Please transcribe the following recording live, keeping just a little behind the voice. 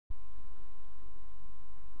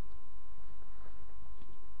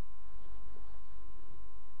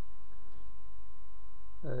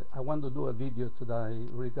I want to do a video today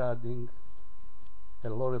regarding a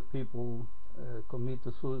lot of people commit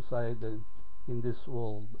suicide in this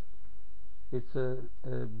world. It's a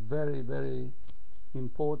very, very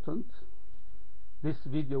important. This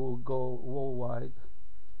video will go worldwide.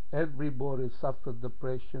 Everybody suffers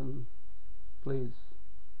depression. Please,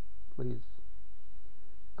 please,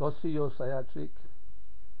 go see your psychiatric.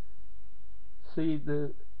 See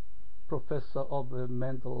the professor of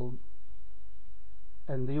mental,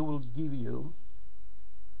 and they will give you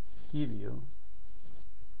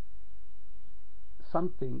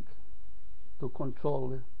something to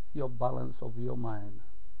control your balance of your mind.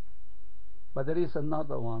 But there is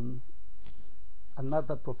another one,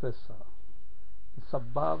 another professor. It's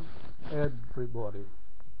above everybody.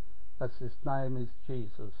 That's his name is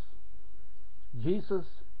Jesus. Jesus,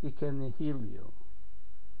 he can heal you,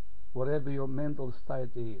 whatever your mental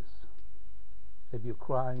state is. If you're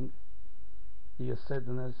crying, your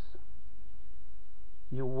sadness,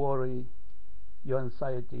 your worry, your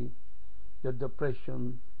anxiety, your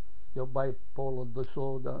depression, your bipolar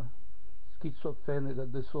disorder,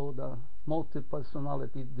 schizophrenic disorder,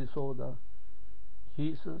 multi-personality disorder,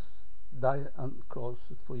 Jesus died on the cross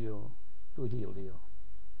for you to heal you.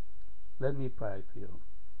 Let me pray for you.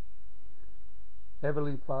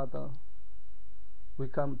 Heavenly Father, we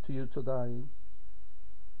come to you today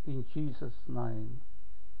in Jesus' name,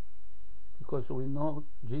 because we know,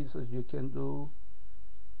 Jesus, you can do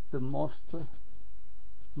the most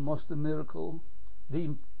miracle,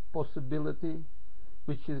 the impossibility,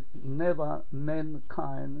 which is never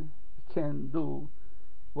mankind can do.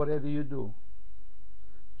 Whatever you do,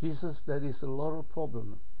 Jesus, there is a lot of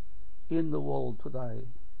problem in the world today.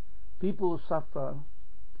 People suffer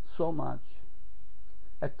so much,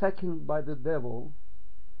 attacking by the devil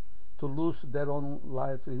to lose their own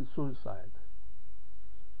life in suicide.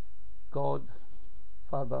 God,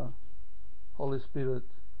 Father, Holy Spirit,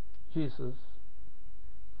 Jesus,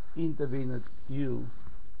 intervene you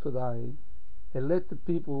today, and let the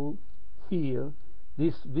people hear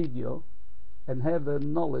this video and have the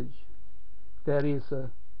knowledge there is a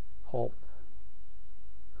hope.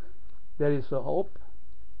 There is a hope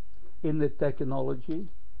in the technology,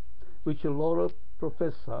 which a lot of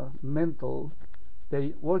professor mental,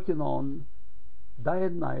 they working on day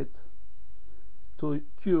and night to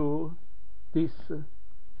cure this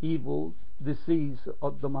evil disease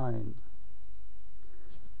of the mind.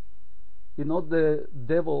 You know, the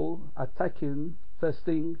devil attacking first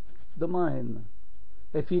thing the mind.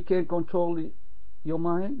 If he can control your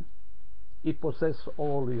mind, he possesses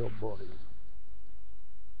all your body,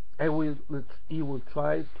 and he will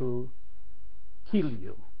try to kill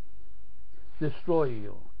you, destroy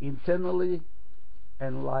you internally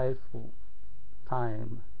and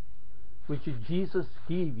lifetime, which Jesus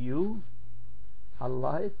gave you a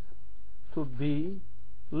life to be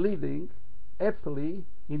living happily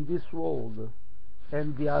in this world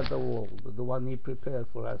and the other world, the one he prepared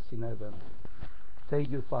for us in heaven.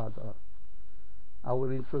 Thank you, Father. I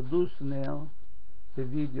will introduce now the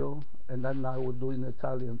video, and then I will do in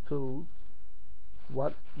Italian too,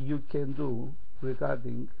 what you can do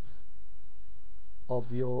regarding of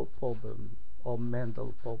your problem or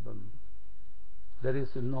mental problem. There is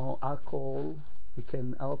no alcohol that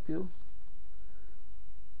can help you.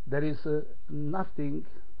 There is nothing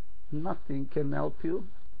can help you.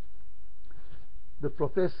 The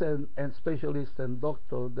professor and specialist and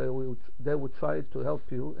doctor, they will try to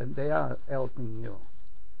help you, and they are helping you,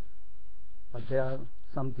 but they are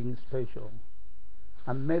something special.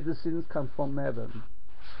 And medicines come from heaven,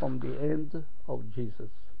 from the hand of Jesus,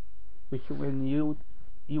 which when you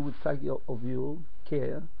will take of you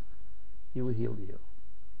care, he will heal you.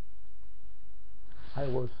 I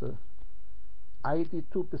was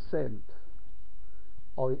 82%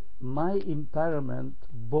 of my impairment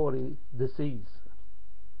body disease,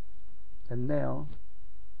 and now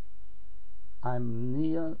I'm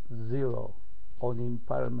near zero on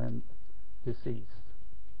impairment disease.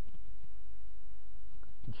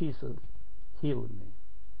 Jesus healed me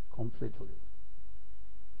completely.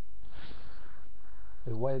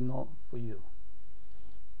 And why not for you?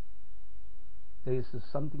 There is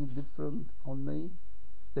something different on me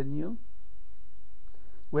than you.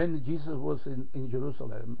 When Jesus was in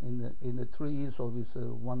Jerusalem, in the 3 years of his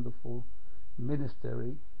wonderful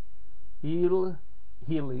ministry,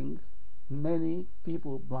 healing many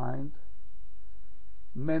people blind,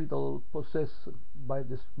 mental possessed by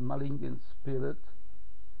this malignant spirit.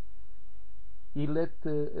 He let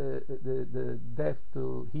the deaf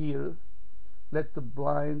to hear, let the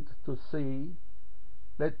blind to see,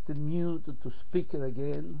 let the mute to speak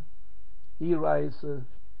again. He raised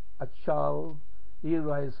a child He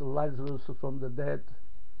raised Lazarus from the dead.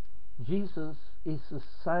 Jesus is the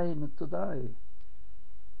same today,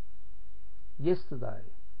 yesterday,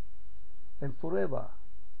 and forever.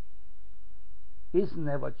 He's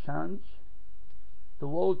never changed. The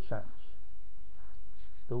world changed.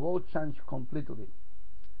 The world changed completely.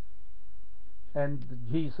 And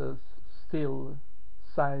Jesus still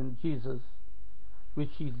same Jesus,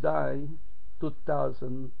 which he died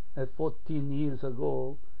 2014 years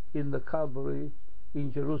ago in the Calvary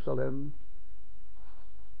in Jerusalem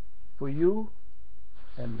for you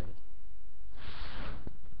and me.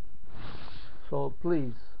 So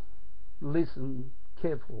please listen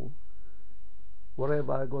careful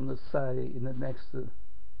whatever I'm going to say in the next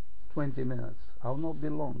 20 minutes. I'll not be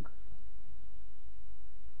long.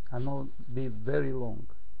 I'll not be very long.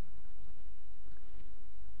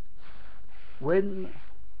 When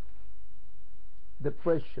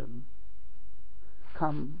depression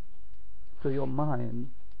comes to your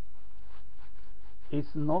mind,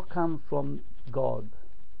 it's not come from God.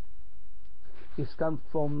 It's come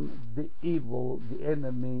from the evil, the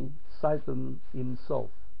enemy, Satan himself.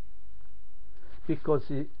 Because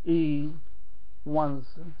he wants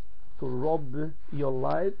to rob your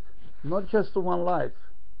life, not just one life,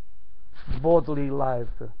 bodily life,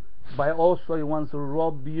 but also he wants to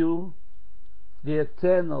rob you the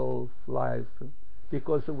eternal life.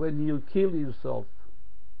 Because when you kill yourself,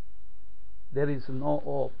 there is no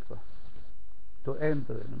hope to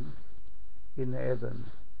enter in heaven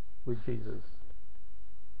with Jesus.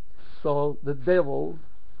 So the devil,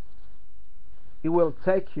 he will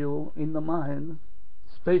take you in the mind,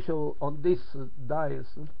 especially on this days,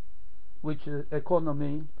 which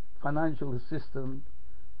economy, financial system,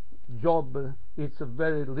 job, it's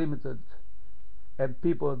very limited, and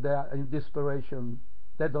people, they are in desperation.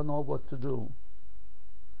 They don't know what to do,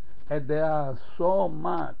 and there are so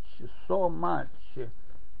much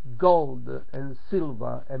gold and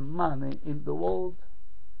silver and money in the world,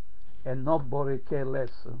 and nobody cares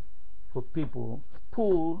less for people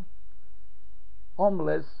poor,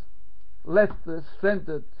 homeless, left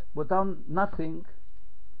stranded without nothing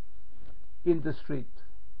in the street,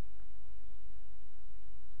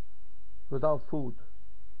 without food,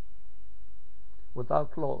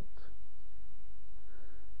 without clothes,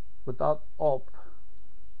 without hope.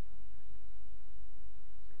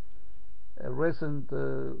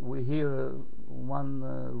 We hear one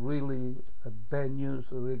really bad news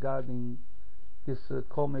regarding this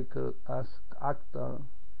comic actor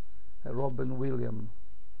Robin Williams.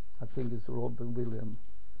 I think it's Robin Williams,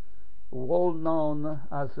 well known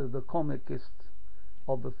as the comicist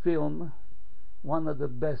of the film, one of the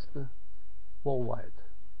best worldwide.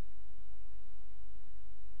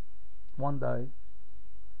 One day,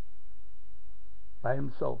 by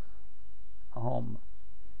himself, at home,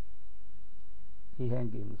 he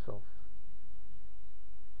hanged himself.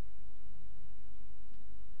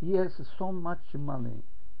 He has so much money.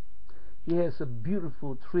 He has a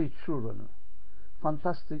beautiful 3 children,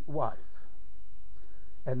 fantastic wife,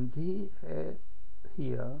 and he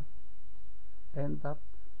here end up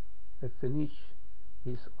finish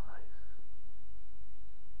his life.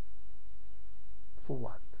 For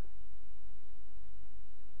what?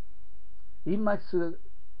 He makes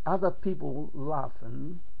other people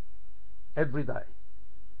laughing every day.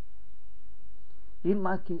 He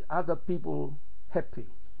makes other people happy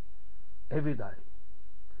every day.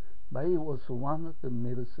 But he was one of the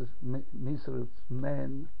miserable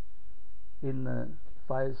men in the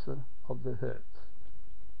face of the earth.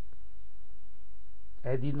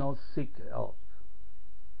 He did not seek help.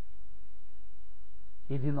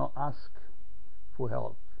 He did not ask for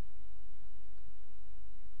help.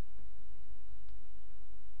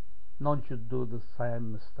 Don't you do the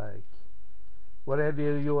same mistake.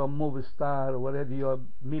 Wherever you are a movie star, wherever you are a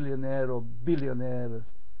millionaire or billionaire,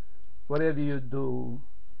 whatever you do,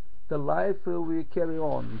 the life we carry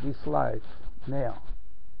on, this life now,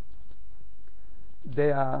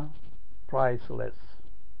 they are priceless.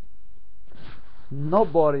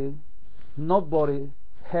 Nobody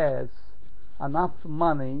has enough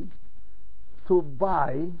money to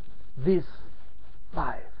buy this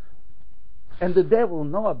life. And the devil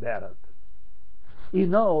knows about it. He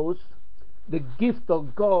knows the gift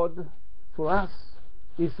of God for us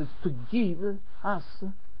is to give us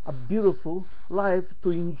a beautiful life,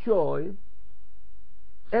 to enjoy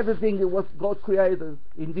everything what God created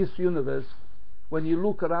in this universe. When you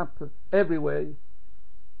look it up everywhere,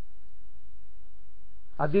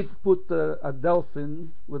 I did put a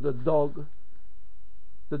dolphin with a dog.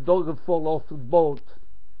 The dog fall off the boat,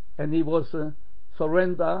 and he was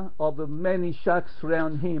surrender of the many sharks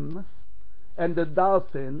around him, and the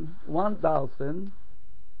dolphin, one dolphin,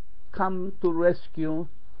 come to rescue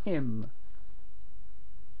him.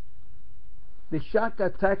 The shark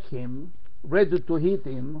attacked him, ready to eat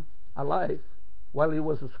him alive while he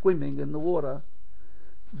was swimming in the water.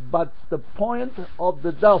 But the point of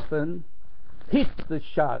the dolphin hit the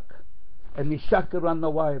shark, and the shark ran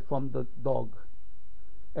away from the dog.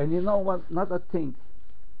 And you know what? Another thing,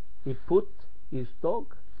 he put his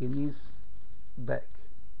dog in his back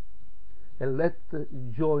and let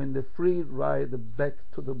join the free ride back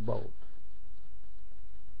to the boat.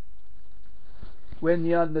 When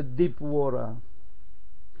you're in the deep water,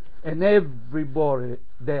 and everybody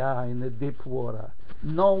they are in the deep water,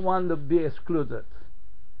 no one to be excluded.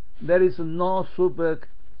 There is no super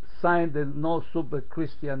saint and no super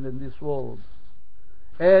Christian in this world.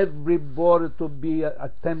 Everybody to be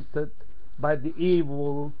attempted by the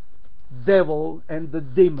evil devil and the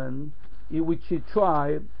demon, in which he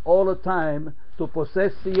try all the time to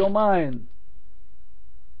possess your mind.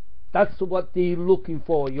 That's what he's looking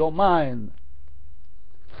for, your mind.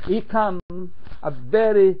 He comes a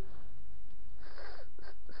very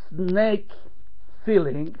snake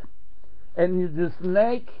feeling, and the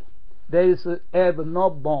snake there is have no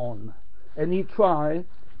bone, and he try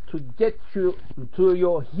to get you to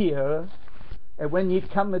your ear, and when he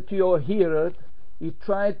come to your ear, he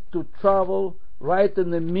try to travel right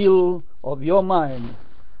in the middle of your mind.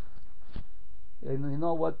 And you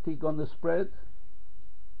know what he gonna spread?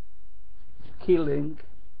 Killing,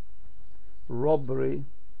 robbery,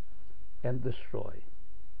 and destroy.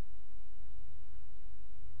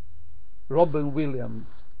 Robin Williams,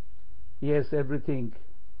 he has everything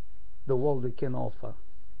the world can offer.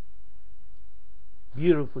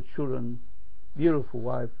 Beautiful children, beautiful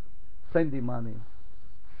wife, plenty money.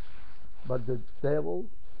 But the devil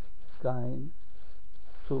kind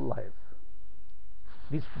to life.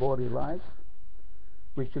 This body life,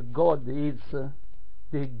 which God is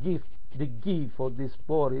the gift for this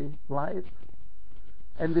body life.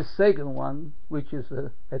 And the second one, which is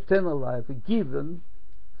eternal life, given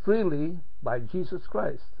freely by Jesus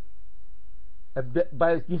Christ.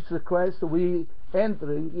 By Jesus Christ we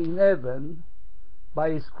entering in heaven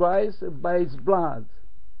by His Christ, by His blood,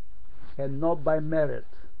 and not by merit.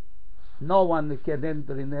 No one can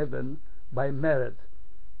enter in heaven by merit.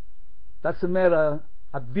 That's a matter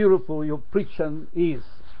how beautiful your preaching is.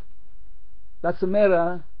 That's a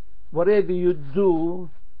matter whatever you do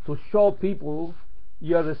to show people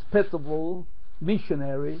you're a respectable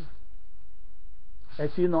missionary.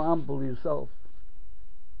 If you not humble yourself,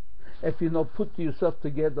 if you not put yourself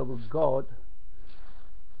together with God,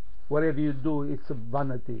 whatever you do, it's a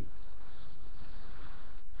vanity.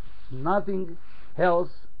 Nothing else,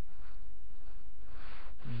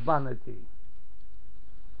 vanity.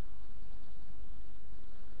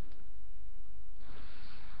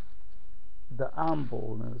 The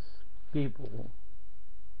humbleness people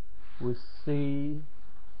will see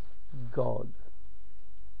God.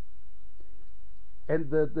 And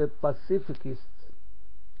the pacifists,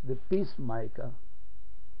 the peacemaker,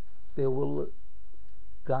 they will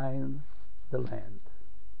gain the land.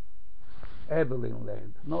 Heavenly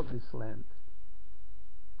land, not this land.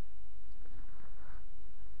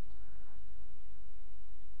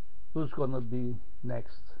 Who's going to be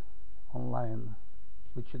next online?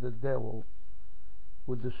 Which the devil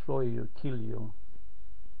will destroy you, kill you,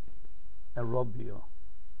 and rob you.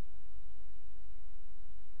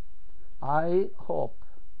 I hope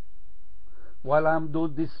while I'm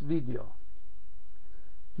doing this video,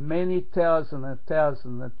 many thousand and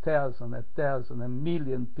thousand and thousand and thousand and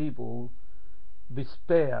million people be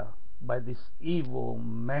spared by this evil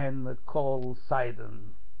man called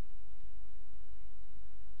Satan.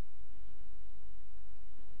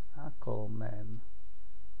 I call man.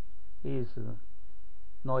 He is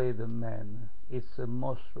not even man. It's a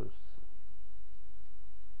monstrous.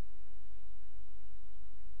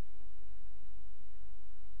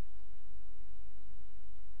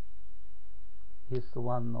 He's the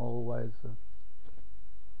one always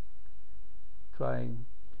trying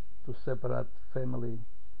to separate family,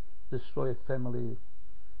 destroy family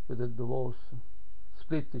with a divorce,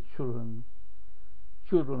 split the children.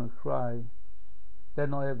 Children cry. They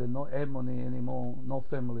don't have no harmony anymore, no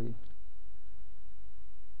family.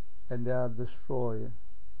 And they are destroyed,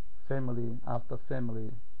 family after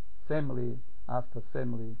family, family after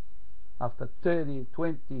family. After 30,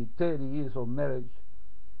 20, 30 years of marriage,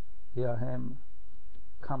 here him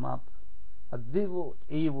come up, a devil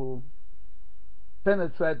evil,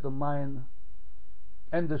 penetrate the mind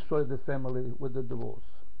and destroy the family with the divorce.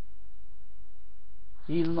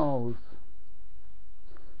 He knows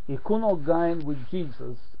he could not gain with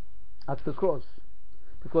Jesus at the cross,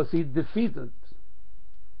 because he defeated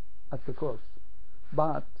at the cross.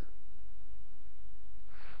 But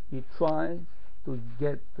he tried to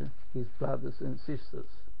get his brothers and sisters,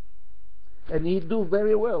 and he do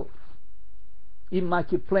very well. He might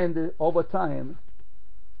have planned over time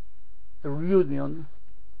a reunion,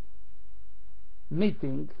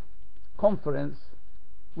 meeting, conference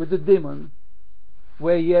with the demon,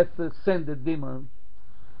 where he had to send the demon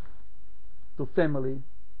to family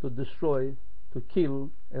to destroy, to kill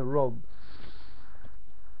and rob.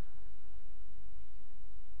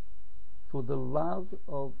 For the love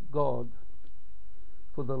of God,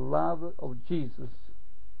 for the love of Jesus,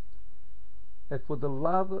 and for the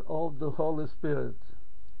love of the Holy Spirit,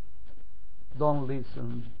 don't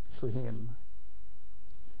listen to him.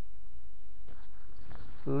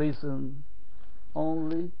 Listen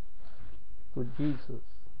only to Jesus.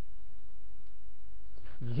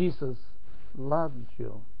 Jesus loves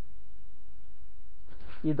you.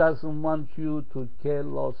 He doesn't want you to get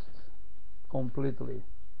lost completely.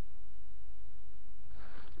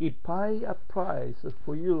 He paid a price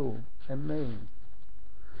for you and me.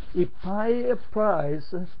 He paid a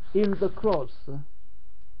price in the cross.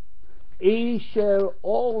 He shed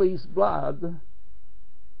all his blood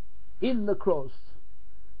in the cross,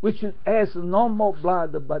 which has no more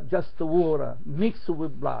blood but just the water mixed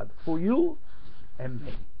with blood for you and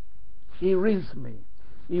me. He rinsed me,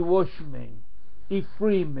 he washed me, he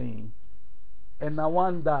freed me, and now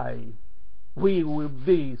one day we will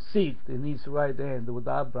be seated in his right hand with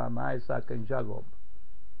Abraham, Isaac, and Jacob.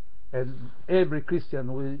 And every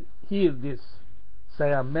Christian will hear this,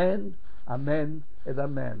 say amen, amen, and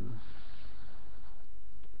amen.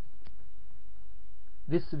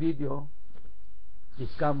 This video is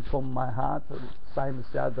come from my heart, same as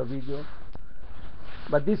the other video,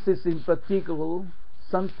 but this is in particular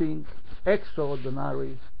something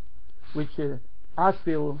extraordinary, which I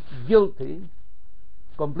feel guilty,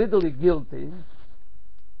 completely guilty,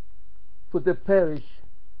 for the perish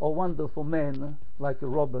of wonderful men like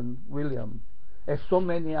Robin Williams, and so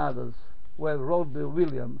many others. Well, Robin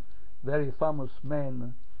Williams, very famous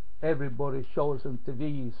man, everybody shows on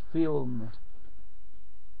TV, his film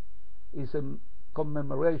is a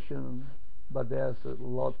commemoration, but there's a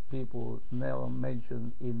lot of people never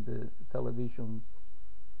mentioned in the television,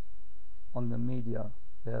 on the media.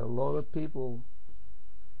 There are a lot of people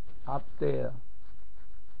up there.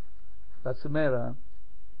 Doesn't matter,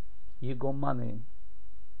 you got money.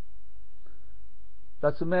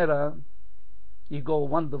 Doesn't matter, you got a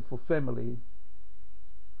wonderful family.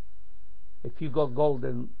 If you got gold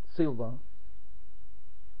and silver,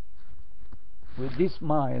 with this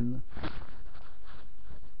mind,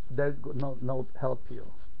 that not help you.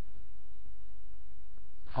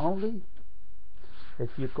 Only if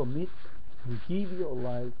you commit and give your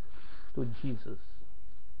life to Jesus,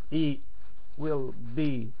 he will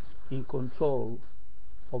be in control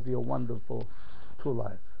of your wonderful true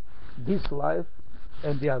life. This life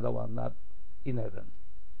and the other one, not in heaven.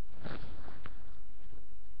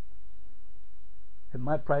 And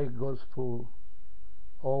my prayer goes for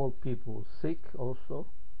all people sick also,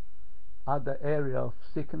 other area of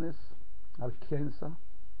sickness, or cancer,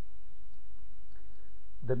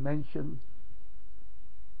 dementia,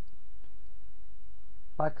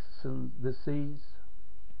 Parkinson's disease,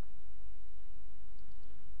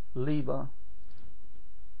 liver,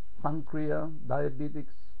 pancreas, diabetics,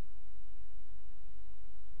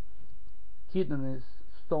 kidneys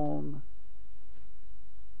stone,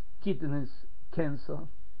 kidneys cancer,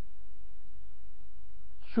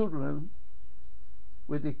 children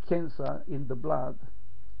with the cancer in the blood.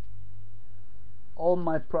 All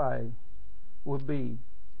my prayer will be,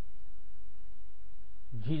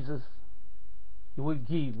 Jesus, you will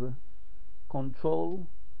give control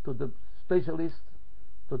to the specialist,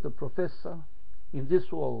 to the professor in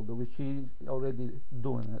this world, which he is already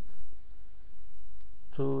doing it,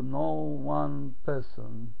 to no one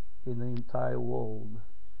person in the entire world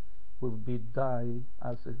will be die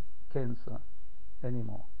as a cancer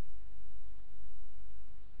anymore.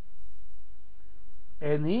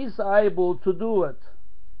 And he's able to do it.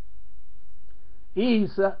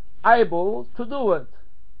 He's able to do it.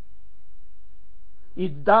 He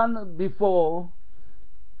done before.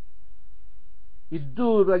 He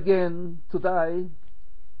do it again today.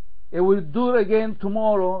 He will do it again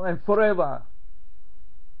tomorrow and forever.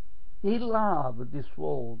 He loved this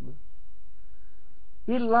world.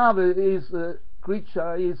 He loved his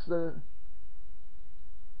creature, his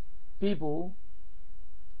people.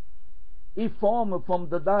 He formed from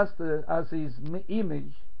the dust as his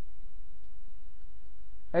image,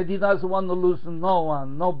 and he doesn't want to lose no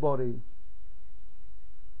one, nobody.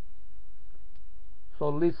 So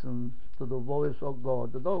listen to the voice of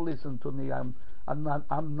God. Don't listen to me. I'm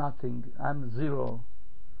nothing. I'm zero.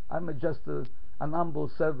 I'm just an humble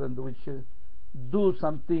servant which do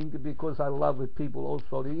something because I love people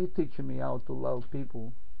also. He teach me how to love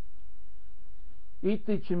people. He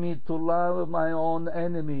teach me to love my own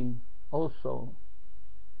enemy also,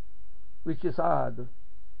 which is hard.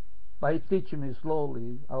 But he teach me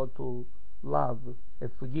slowly how to love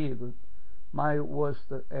and forgive my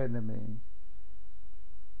worst enemy.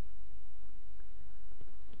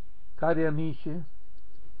 Cari amici,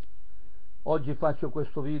 oggi faccio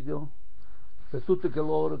questo video per tutti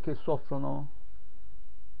coloro che soffrono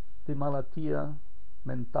di malattia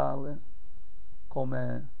mentale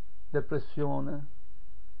come depressione,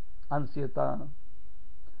 ansietà,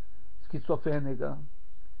 schizofrenica,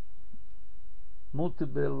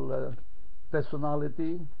 multiple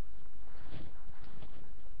personality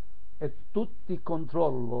e tutti il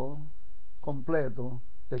controllo completo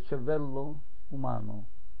del cervello umano.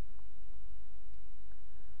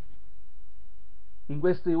 In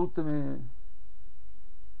queste ultime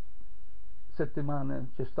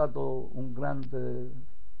settimane c'è stato un grande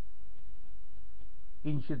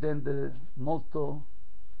incidente molto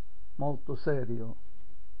serio.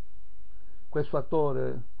 Questo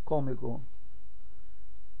attore comico,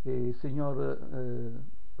 il signor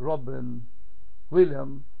Robin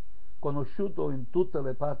Williams, conosciuto in tutte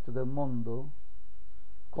le parti del mondo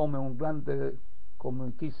come un grande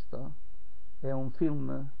comicista e un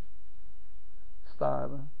film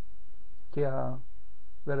star che ha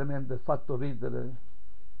veramente fatto ridere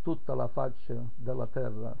tutta la faccia della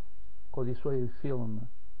terra con i suoi film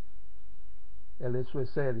e le sue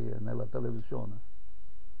serie nella televisione.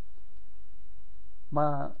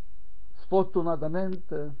 Ma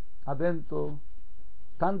sfortunatamente, avendo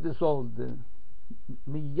tanti soldi,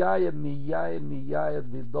 migliaia e migliaia e migliaia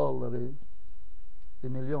di dollari, di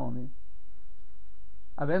milioni,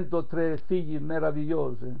 avendo 3 figli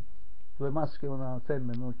meravigliosi, 2 maschi e una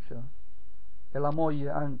femminuccia, e la moglie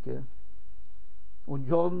anche, un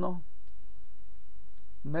giorno,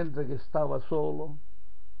 mentre che stava solo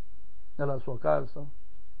nella sua casa,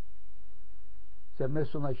 si è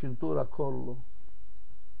messo una cintura a collo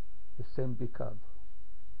e si è impiccato.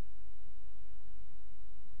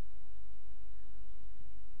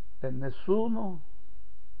 E nessuno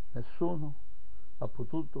ha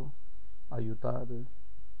potuto aiutare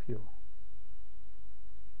più.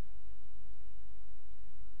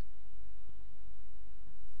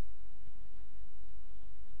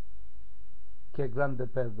 Che grande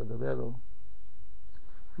perdita, vero?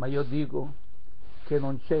 Ma io dico che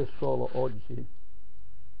non c'è solo oggi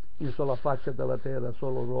sulla faccia della terra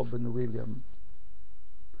solo Robin Williams,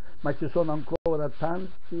 ma ci sono ancora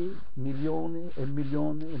tanti milioni e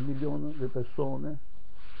milioni e milioni di persone,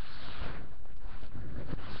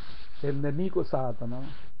 e il nemico Satana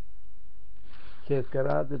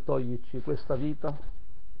cercherà di toglierci questa vita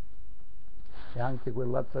e anche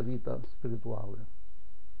quell'altra vita spirituale,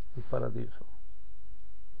 il paradiso.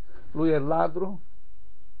 Lui è ladro,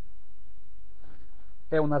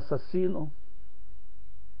 è un assassino,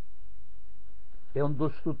 è un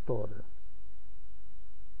distruttore.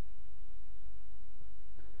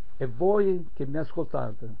 E voi che mi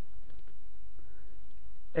ascoltate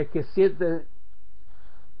e che siete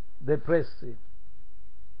depressi,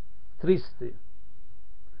 tristi,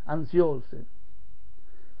 ansiosi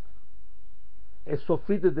e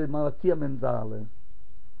soffrite di malattia mentale,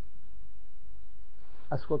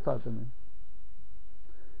 ascoltatemi.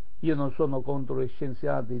 Io non sono contro gli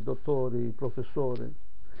scienziati, i dottori, i professori.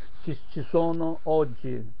 Ci sono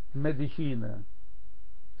oggi medicine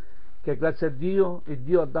che grazie a Dio, e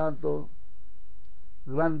Dio ha dato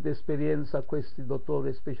grande esperienza a questi dottori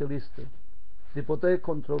e specialisti di poter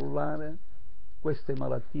controllare queste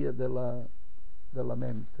malattie della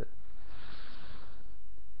mente.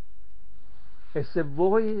 E se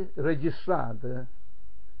voi registrate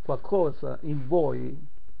qualcosa in voi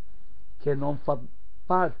che non fa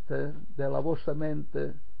parte della vostra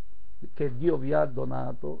mente che Dio vi ha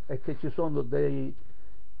donato, e che ci sono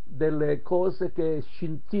delle cose che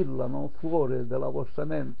scintillano fuori dalla vostra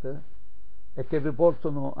mente e che vi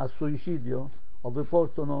portano al suicidio o vi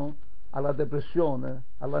portano alla depressione,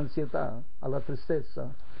 all'ansietà, alla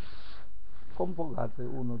tristezza, convocate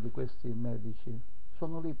uno di questi medici,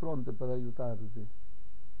 sono lì pronti per aiutarvi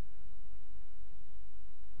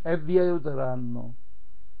e vi aiuteranno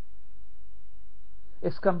e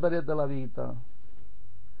scamperete la vita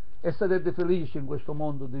e sarete felici in questo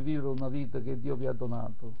mondo di vivere una vita che Dio vi ha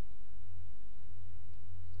donato.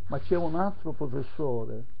 Ma c'è un altro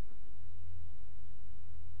professore,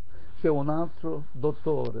 c'è un altro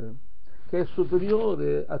dottore che è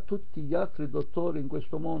superiore a tutti gli altri dottori in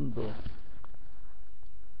questo mondo.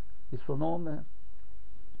 Il suo nome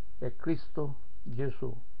è Cristo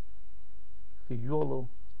Gesù, figliuolo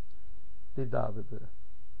di Davide.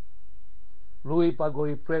 Lui pagò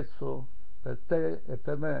il prezzo per te e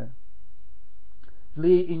per me.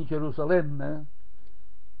 Lì in Gerusalemme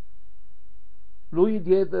lui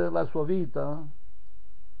diede la sua vita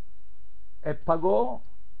e pagò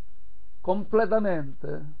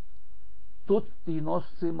completamente tutti i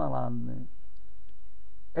nostri malanni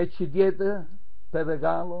e ci diede per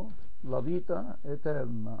regalo la vita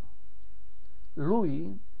eterna.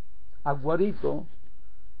 Lui ha guarito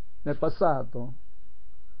nel passato,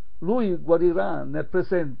 lui guarirà nel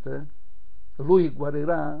presente, lui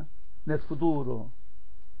guarirà nel futuro.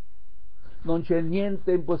 Non c'è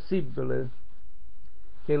niente impossibile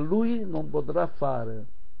che lui non potrà fare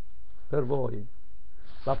per voi.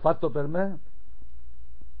 L'ha fatto per me.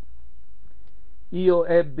 Io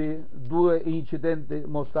ebbi 2 incidenti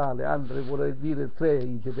mortali, anzi vorrei dire 3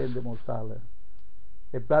 incidenti mortali.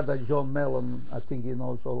 E brother John Mellon, I think he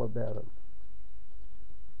knows all about it.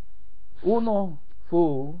 Uno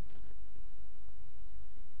fu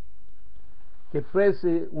che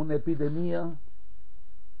prese un'epidemia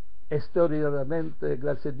esteriormente,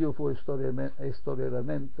 grazie a Dio fu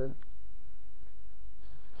esteriormente,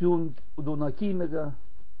 di una chimica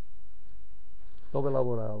dove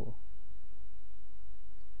lavoravo.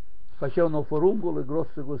 Facevano foruncoli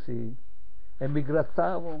grossi così e mi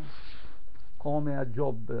grattavo come a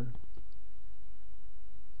Giobbe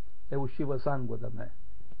e usciva sangue da me.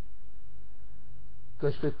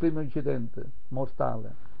 Questo è il primo incidente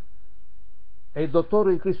mortale. E il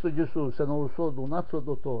dottore di Cristo Gesù se ne usò di un altro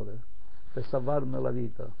dottore per salvarmi la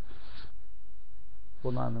vita.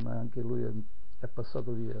 Buonanima, anche lui è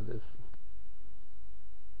passato via adesso.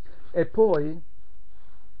 E poi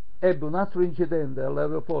ebbe un altro incidente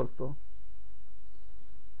all'aeroporto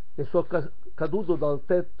e sono caduto dal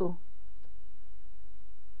tetto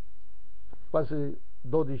quasi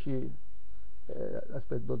 12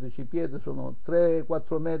 piedi, sono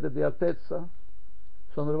 3-4 metri di altezza.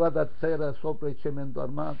 Sono arrivato a terra sopra il cemento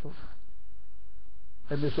armato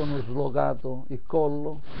e mi sono slogato il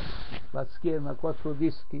collo, la schiena, 4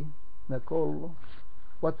 dischi nel collo,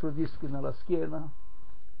 4 dischi nella schiena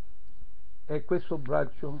e questo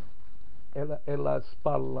braccio e la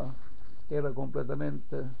spalla era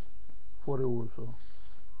completamente fuori uso.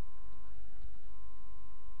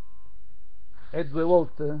 E 2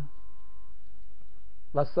 volte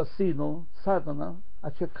l'assassino, Satana,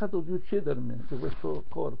 ha cercato di uccidermi di questo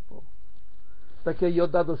corpo, perché gli ho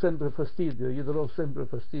dato sempre fastidio, gli darò sempre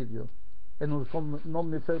fastidio e non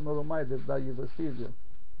mi fermerò mai per dargli fastidio.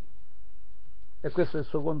 E questo è il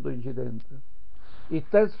secondo incidente. Il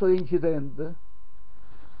terzo incidente,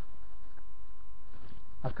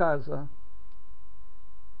 a casa,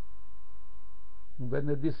 un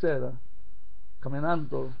venerdì sera,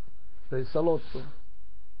 camminando per il salotto,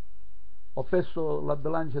 ho perso la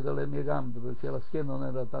bilancia delle mie gambe perché la schiena non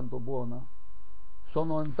era tanto buona.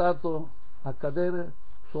 Sono andato a cadere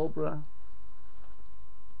sopra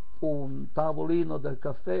un tavolino del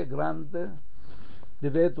caffè grande di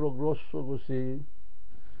vetro grosso così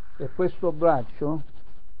e questo braccio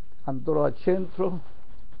andò al centro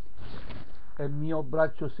e il mio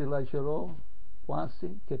braccio si lacerò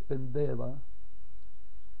quasi che pendeva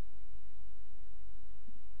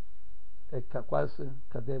e quasi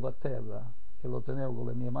cadeva a terra e lo tenevo con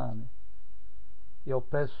le mie mani e ho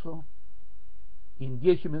perso in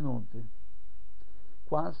 10 minuti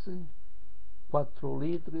quasi 4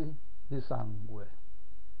 litri di sangue.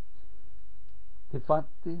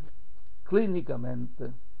 Difatti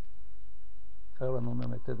clinicamente, ora non mi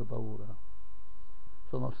mettete paura,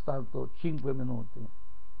 sono stato 5 minuti,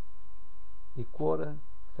 il cuore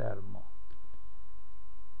fermo.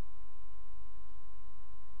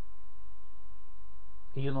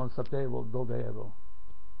 Io non sapevo dove ero.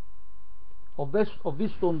 Ho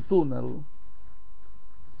visto un tunnel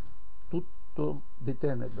tutto di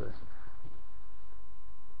tenebre,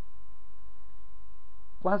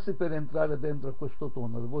 quasi per entrare dentro a questo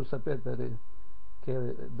tunnel. Voi sapete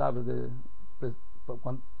che Davide,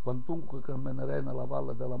 quantunque camminerei nella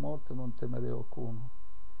valle della morte non temerei alcuno,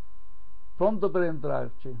 pronto per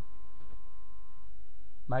entrarci,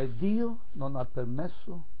 ma il Dio non ha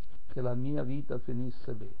permesso che la mia vita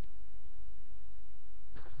finisse lì.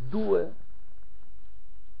 2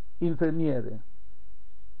 infermiere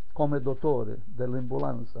come dottore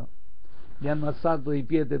dell'ambulanza mi hanno alzato i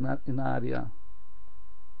piedi in aria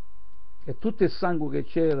e tutto il sangue che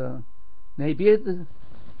c'era nei piedi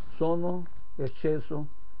è sceso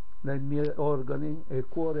nei miei organi e il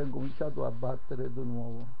cuore ha cominciato a battere di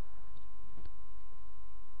nuovo.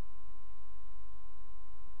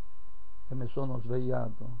 E mi sono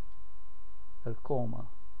svegliato dal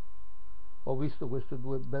coma. Ho visto queste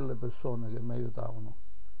due belle persone che mi aiutavano,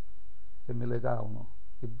 che mi legavano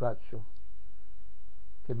il braccio,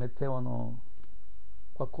 che mettevano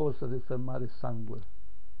qualcosa di fermare il sangue.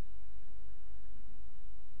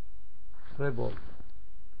 3 volte.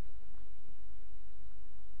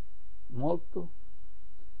 Morto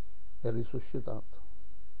e risuscitato.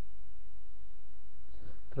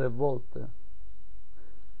 3 volte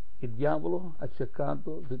il diavolo ha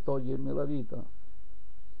cercato di togliermi la vita.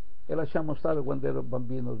 E lasciamo stare quando ero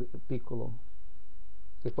bambino piccolo,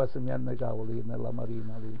 che quasi mi annegavo lì nella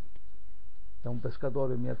marina lì. E un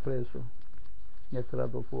pescatore mi ha preso, mi ha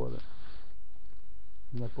tirato fuori,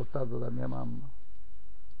 mi ha portato da mia mamma,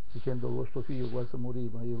 dicendo che vostro figlio quasi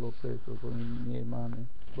moriva. Io l'ho preso con le mie mani,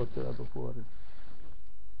 l'ho tirato fuori.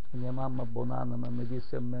 E mia mamma buonanima mi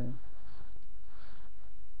disse a me: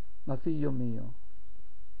 ma figlio mio,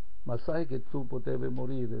 ma sai che tu potevi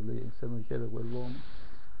morire lì se non c'era quell'uomo?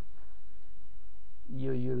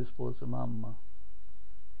 Io gli risposi: mamma,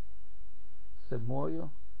 se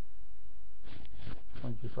muoio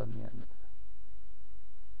non ci fa niente.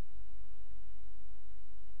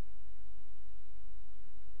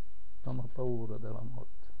 Non ho paura della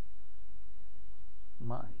morte,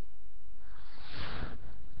 mai.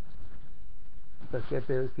 Perché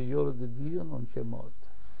per il figliolo di Dio non c'è morte.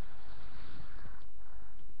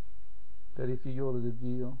 Per il figliolo di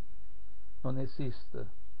Dio non esiste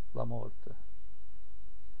la morte.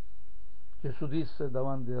 Gesù disse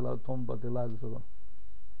davanti alla tomba di Lazzaro: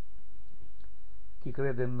 chi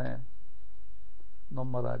crede in me non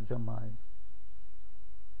morrà giammai.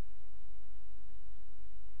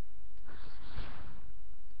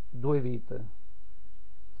 Due vite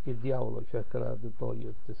il diavolo cercherà di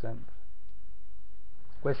toglierti sempre: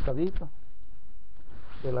 questa vita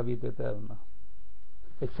e la vita eterna,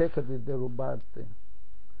 e cerca di derubarti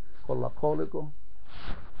con l'alcolico,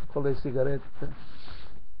 con le sigarette,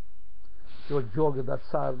 con i giochi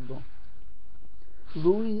d'azzardo.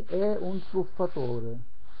 Lui è un truffatore,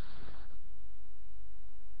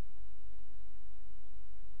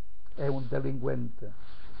 è un delinquente,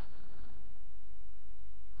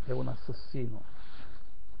 è un assassino,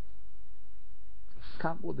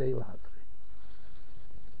 capo dei ladri.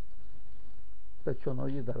 Perciò non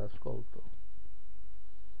gli dare ascolto.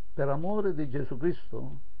 Per amore di Gesù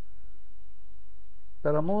Cristo,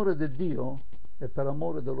 per amore di Dio e per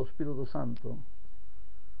amore dello Spirito Santo,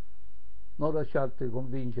 non lasciarti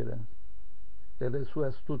convincere delle sue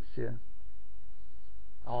astuzie.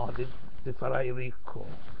 Oh, ti farai ricco.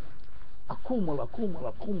 Accumula, accumula,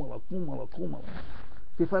 accumula, accumula, accumula.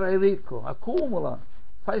 Ti farai ricco, accumula,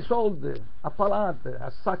 fai soldi a palate, a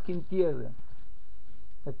sacchi interi.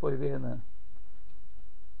 E poi viene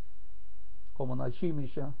come una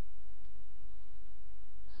cimice,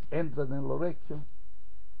 entra nell'orecchio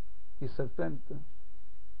il serpente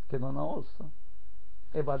che non ha ossa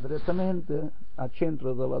e va direttamente al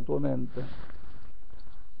centro della tua mente.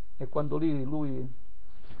 E quando lì lui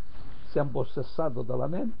si è impossessato dalla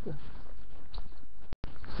mente,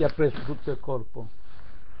 si è preso tutto il corpo,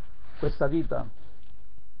 questa vita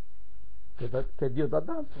che Dio ti ha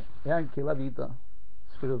dato e anche la vita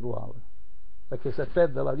spirituale, perché se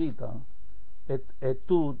perde la vita e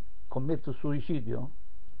tu commetti suicidio,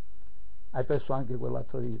 hai perso anche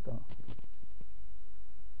quell'altra vita.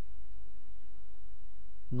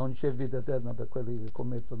 Non c'è vita eterna per quelli che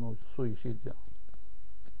commettono suicidio.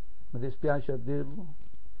 Mi dispiace a dirlo,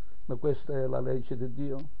 ma questa è la legge di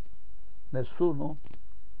Dio. Nessuno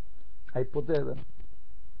ha il potere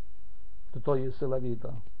di togliersi la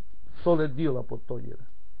vita, solo Dio la può togliere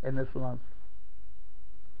e nessun altro.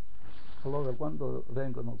 Allora quando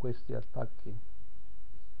vengono questi attacchi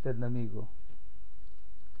del nemico,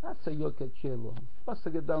 alza gli occhi al cielo,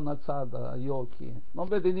 basta che dà un'alzata agli occhi, non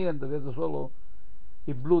vede niente, vede solo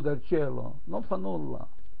il blu del cielo, non fa nulla,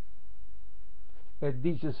 e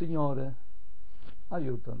dice: Signore,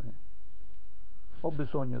 aiutami, ho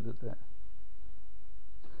bisogno di te.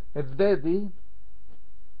 E vedi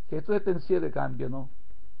che i tuoi pensieri cambiano,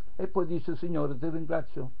 e poi dice: Signore, ti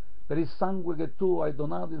ringrazio per il sangue che tu hai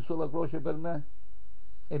donato sulla croce per me,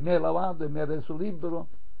 e mi hai lavato e mi hai reso libero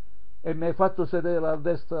e mi hai fatto sedere alla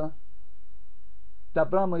destra di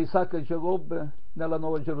Abramo, Isacco e Giacobbe nella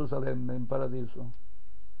Nuova Gerusalemme, in paradiso.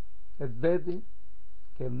 E vedi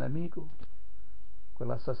che il nemico,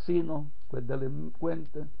 quell'assassino, quel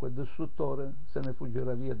delinquente, quel distruttore se ne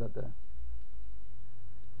fuggirà via da te.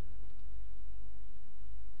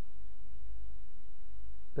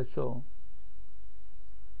 Perciò,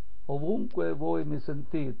 ovunque voi mi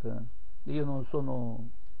sentite, io non sono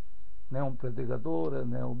né un predicatore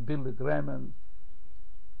né un Billy Graham,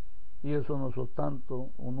 io sono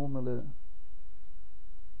soltanto un umile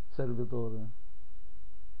servitore.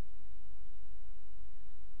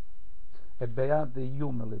 E beati gli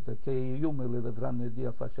umili, perché gli umili vedranno il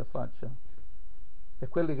Dio faccia a faccia, e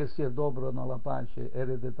quelli che si adoperano alla pace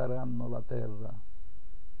erediteranno la terra.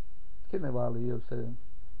 Che ne vale io se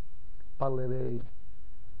parlerei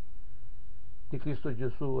di Cristo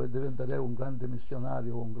Gesù e diventerei un grande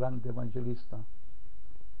missionario o un grande evangelista?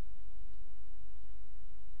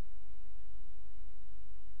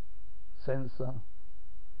 Senza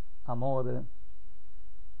amore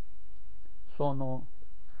sono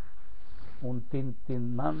un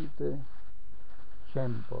tintinnante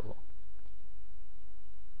cempolo.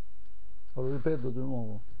 Lo ripeto di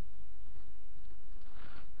nuovo: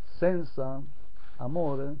 senza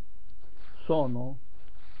amore sono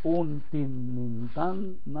un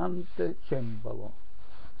tintinnante cembalo,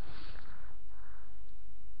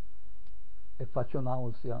 e faccio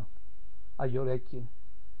nausea agli orecchi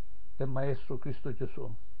del Maestro Cristo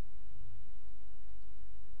Gesù.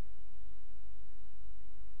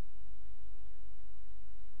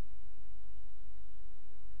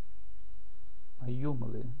 Ma gli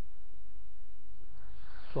umili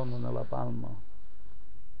sono nella palma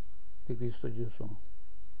di Cristo Gesù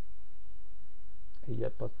e gli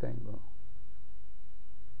appartengono.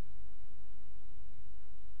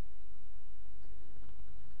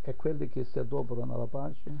 E quelli che si adoperano alla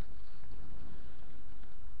pace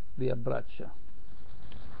li abbraccia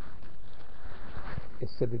e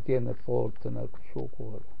si ritiene forte nel suo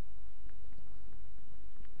cuore.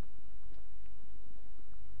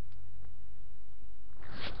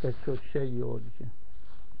 Perciò scegli oggi,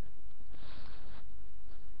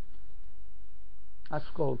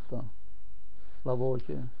 ascolta la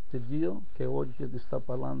voce di Dio che oggi ti sta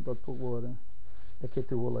parlando al tuo cuore e che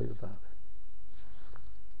ti vuole aiutare.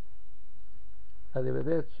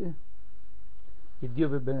 Arrivederci, che Dio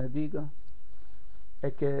vi benedica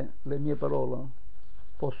e che le mie parole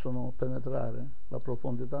possono penetrare la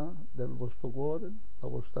profondità del vostro cuore, la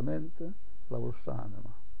vostra mente, la vostra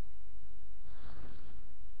anima.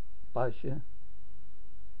 Pace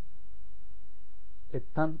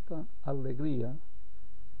e tanta allegria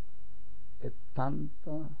e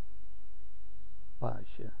tanta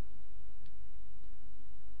pace.